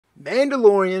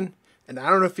Mandalorian, and I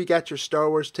don't know if you got your Star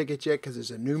Wars tickets yet because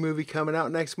there's a new movie coming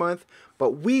out next month,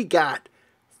 but we got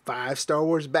 5 Star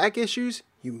Wars back issues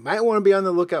you might want to be on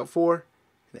the lookout for,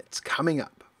 and it's coming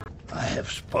up. I have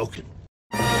spoken.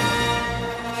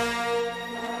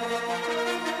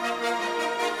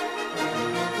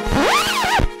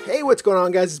 Hey, what's going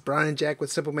on, guys? It's Brian and Jack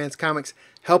with Simple Man's Comics,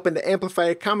 helping to amplify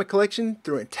your comic collection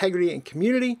through integrity and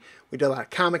community. We do a lot of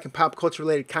comic and pop culture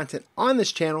related content on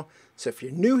this channel, so if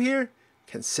you're new here,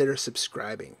 consider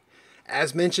subscribing.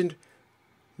 As mentioned,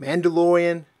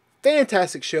 Mandalorian,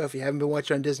 fantastic show. If you haven't been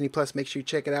watching on Disney Plus, make sure you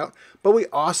check it out. But we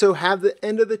also have the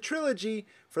end of the trilogy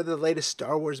for the latest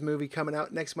Star Wars movie coming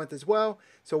out next month as well.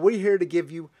 So we're here to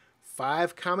give you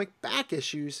 5 comic back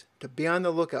issues to be on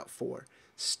the lookout for,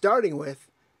 starting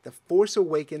with The Force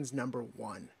Awakens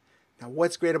 #1. Now,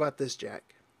 what's great about this,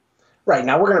 Jack? Right,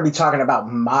 now we're going to be talking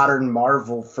about modern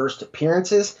Marvel first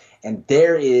appearances, and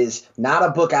there is not a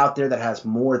book out there that has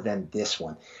more than this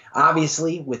one.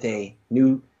 Obviously, with a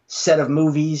new set of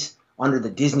movies under the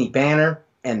Disney banner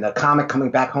and the comic coming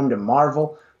back home to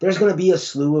Marvel, there's going to be a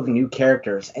slew of new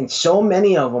characters, and so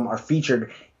many of them are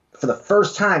featured for the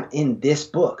first time in this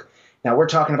book. Now, we're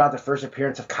talking about the first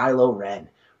appearance of Kylo Ren.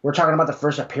 We're talking about the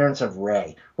first appearance of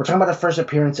Rey. We're talking about the first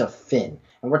appearance of Finn.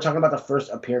 And we're talking about the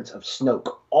first appearance of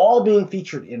Snoke, all being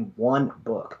featured in one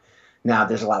book. Now,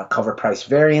 there's a lot of cover price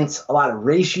variants, a lot of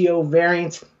ratio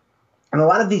variants, and a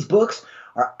lot of these books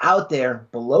are out there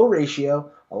below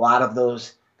ratio. A lot of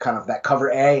those kind of that cover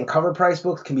A and cover price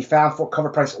books can be found for cover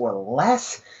price or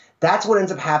less. That's what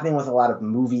ends up happening with a lot of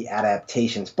movie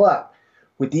adaptations. But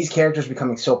with these characters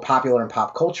becoming so popular in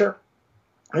pop culture,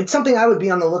 it's something I would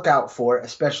be on the lookout for,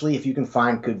 especially if you can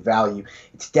find good value.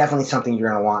 It's definitely something you're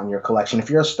going to want in your collection if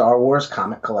you're a Star Wars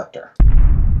comic collector.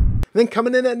 Then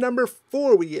coming in at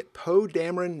 #4, we get Poe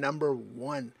Dameron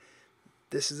 #1.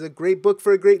 This is a great book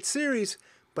for a great series,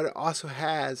 but it also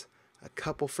has a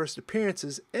couple first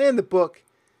appearances, and the book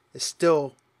is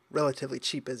still relatively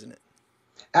cheap, isn't it?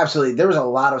 Absolutely. There was a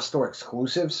lot of store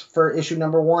exclusives for issue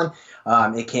 #1.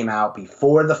 It came out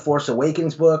before the Force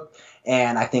Awakens book,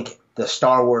 and I think the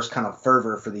Star Wars kind of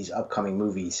fervor for these upcoming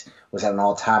movies was at an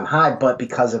all-time high, but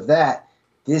because of that,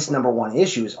 this #1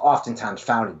 issue is oftentimes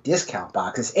found in discount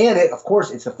boxes, and of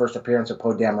course, it's the first appearance of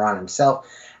Poe Dameron himself,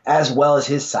 as well as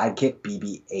his sidekick,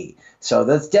 BB-8. So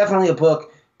that's definitely a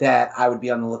book that I would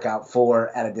be on the lookout for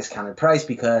at a discounted price,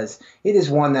 because it is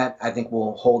one that I think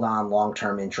will hold on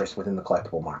long-term interest within the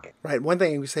collectible market. Right. One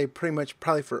thing we say pretty much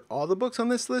probably for all the books on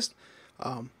this list,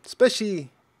 especially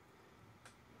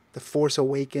The Force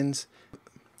Awakens.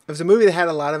 It was a movie that had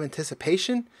a lot of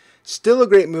anticipation. Still a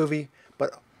great movie,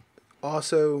 but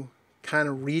also kind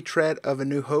of retread of A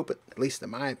New Hope, at least in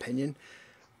my opinion.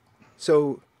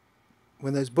 So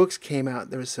when those books came out,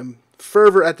 there was some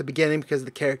fervor at the beginning because of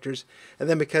the characters, and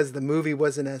then because the movie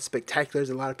wasn't as spectacular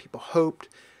as a lot of people hoped,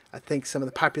 I think some of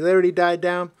the popularity died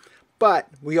down. But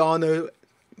we all know,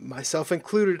 myself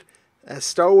included, as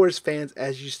Star Wars fans,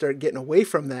 as you start getting away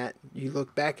from that, you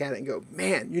look back at it and go,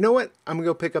 man, you know what? I'm going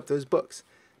to go pick up those books.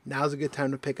 Now's a good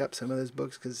time to pick up some of those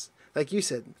books because, like you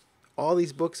said, all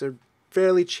these books are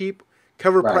fairly cheap.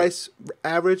 Cover price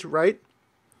average, right?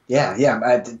 Yeah,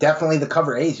 definitely the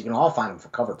cover A's. You can all find them for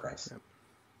cover price. Yeah.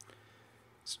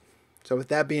 So with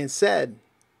that being said,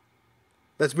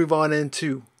 let's move on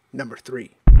into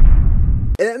 #3.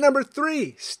 And at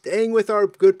 #3, staying with our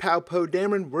good pal Poe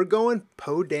Dameron, we're going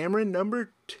Poe Dameron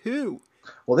 #2.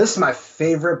 Well, this is my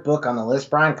favorite book on the list,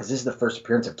 Brian, because this is the first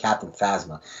appearance of Captain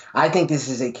Phasma. I think this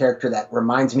is a character that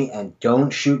reminds me, and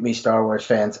don't shoot me, Star Wars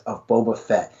fans, of Boba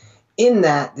Fett. In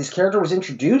that, this character was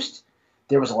introduced,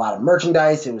 there was a lot of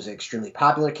merchandise, it was an extremely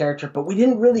popular character, but we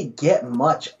didn't really get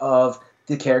much of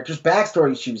the character's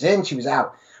backstory. She was in, she was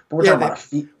out. But we're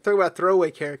talking about a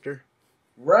throwaway character.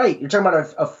 Right. You're talking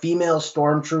about a female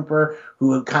stormtrooper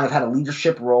who kind of had a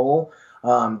leadership role.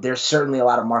 There's certainly a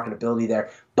lot of marketability there.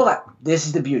 But this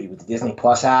is the beauty with the Disney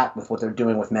Plus app, with what they're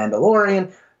doing with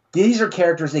Mandalorian. These are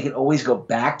characters they can always go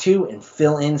back to and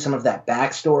fill in some of that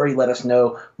backstory, let us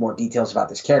know more details about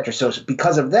this character. So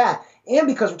because of that, and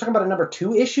because we're talking about a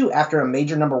 #2 issue after a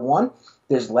major #1,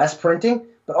 there's less printing,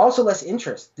 but also less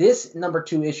interest. This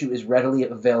 #2 issue is readily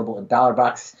available in dollar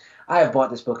boxes. I have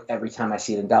bought this book every time I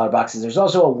see it in dollar boxes. There's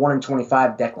also a 1 in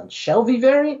 25 Declan Shelby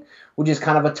variant, which is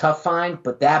kind of a tough find,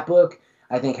 but that book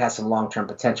I think has some long-term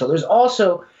potential. There's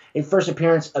also a first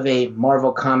appearance of a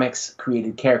Marvel Comics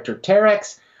created character,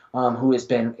 Terex, who has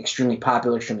been extremely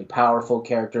popular, extremely powerful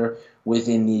character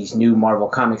within these new Marvel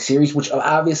Comics series, which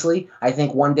obviously I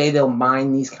think one day they'll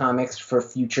mine these comics for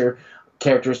future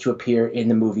characters to appear in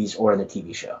the movies or in the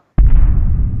TV show.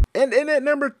 And in at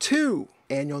 #2,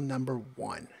 annual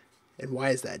 #1. And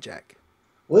why is that, Jack?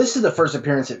 Well, this is the first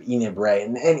appearance of Enid Bray,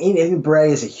 and Enid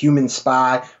Bray is a human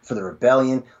spy for the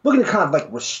rebellion, looking to kind of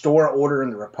like restore order in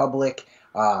the Republic.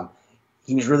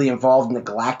 He was really involved in the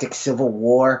Galactic Civil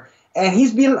War, and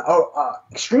he's been an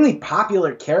extremely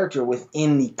popular character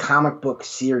within the comic book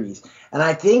series. And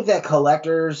I think that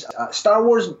collectors, Star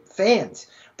Wars fans,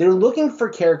 they're looking for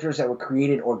characters that were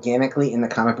created organically in the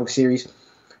comic book series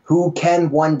who can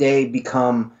one day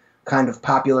become kind of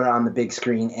popular on the big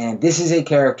screen, and this is a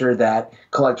character that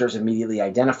collectors immediately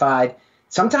identified.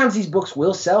 Sometimes these books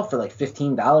will sell for like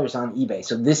 $15 on eBay,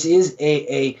 so this is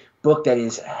a book that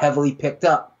is heavily picked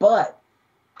up, but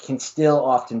can still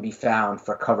often be found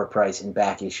for cover price in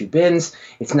back issue bins.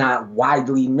 It's not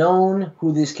widely known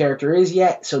who this character is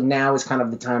yet, so now is kind of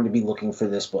the time to be looking for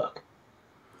this book.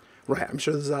 Right, I'm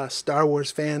sure there's Star Wars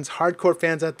fans, hardcore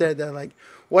fans out there that are like,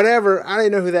 whatever, I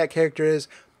don't know who that character is.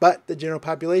 But the general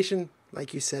population,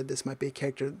 like you said, this might be a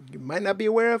character you might not be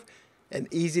aware of, and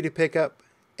easy to pick up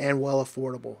and well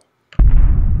affordable.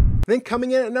 Then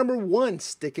coming in at number 1,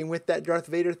 sticking with that Darth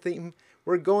Vader theme,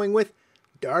 we're going with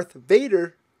Darth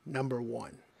Vader number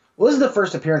 1. Well, this is the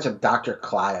first appearance of Dr.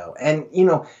 Clio. And,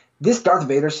 this Darth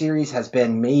Vader series has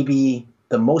been maybe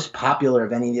the most popular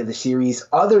of any of the series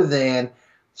other than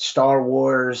Star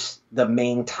Wars, the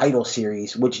main title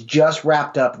series, which just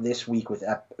wrapped up this week with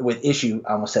issue,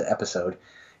 I almost said episode,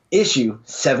 issue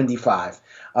 75.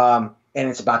 And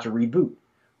it's about to reboot.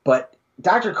 But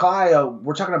Dr. Clio,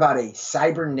 we're talking about a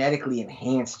cybernetically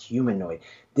enhanced humanoid.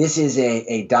 This is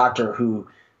a doctor who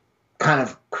kind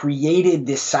of created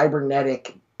this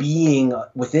cybernetic being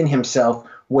within himself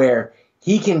where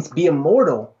he can be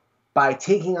immortal by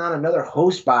taking on another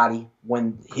host body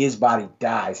when his body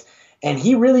dies. And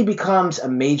he really becomes a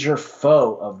major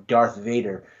foe of Darth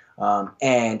Vader.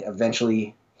 And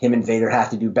eventually him and Vader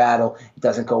have to do battle. It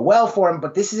doesn't go well for him,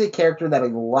 but this is a character that a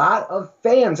lot of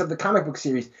fans of the comic book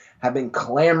series have been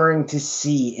clamoring to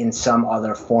see in some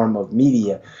other form of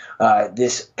media.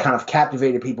 This kind of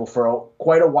captivated people for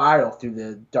quite a while through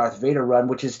the Darth Vader run,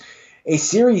 which is a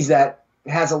series that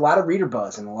has a lot of reader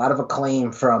buzz and a lot of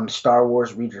acclaim from Star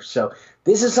Wars readers. So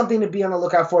this is something to be on the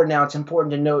lookout for. Now, it's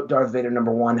important to note Darth Vader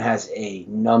number 1 has a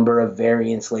number of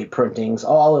variants, late printings,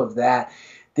 all of that.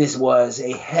 This was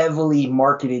a heavily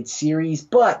marketed series,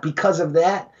 but because of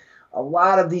that, a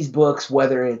lot of these books,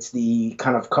 whether it's the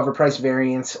kind of cover price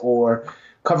variants or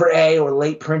cover A or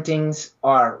late printings,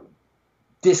 are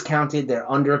discounted.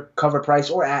 They're under cover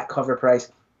price or at cover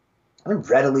price. They're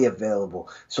readily available.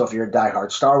 So if you're a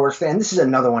diehard Star Wars fan, this is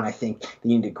another one I think that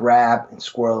you need to grab and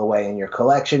squirrel away in your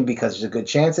collection because there's a good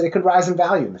chance that it could rise in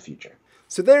value in the future.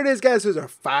 So there it is, guys. Those are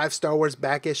 5 Star Wars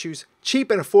back issues,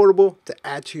 cheap and affordable to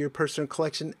add to your personal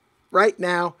collection right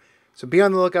now. So be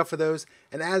on the lookout for those.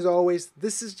 And as always,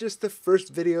 this is just the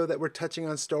first video that we're touching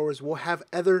on Star Wars. We'll have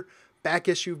other back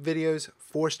issue videos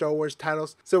for Star Wars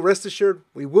titles. So rest assured,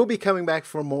 we will be coming back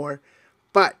for more.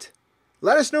 But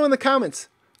let us know in the comments.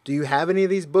 Do you have any of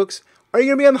these books? Are you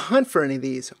going to be on the hunt for any of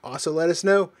these? Also, let us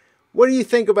know, what do you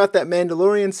think about that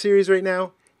Mandalorian series right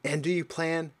now? And do you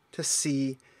plan to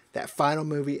see that final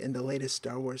movie in the latest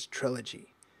Star Wars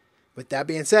trilogy? With that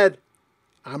being said,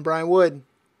 I'm Brian Wood.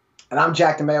 And I'm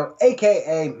Jack DeMeo,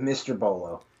 a.k.a. Mr.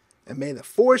 Bolo. And may the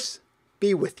Force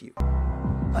be with you.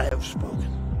 I have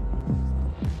spoken.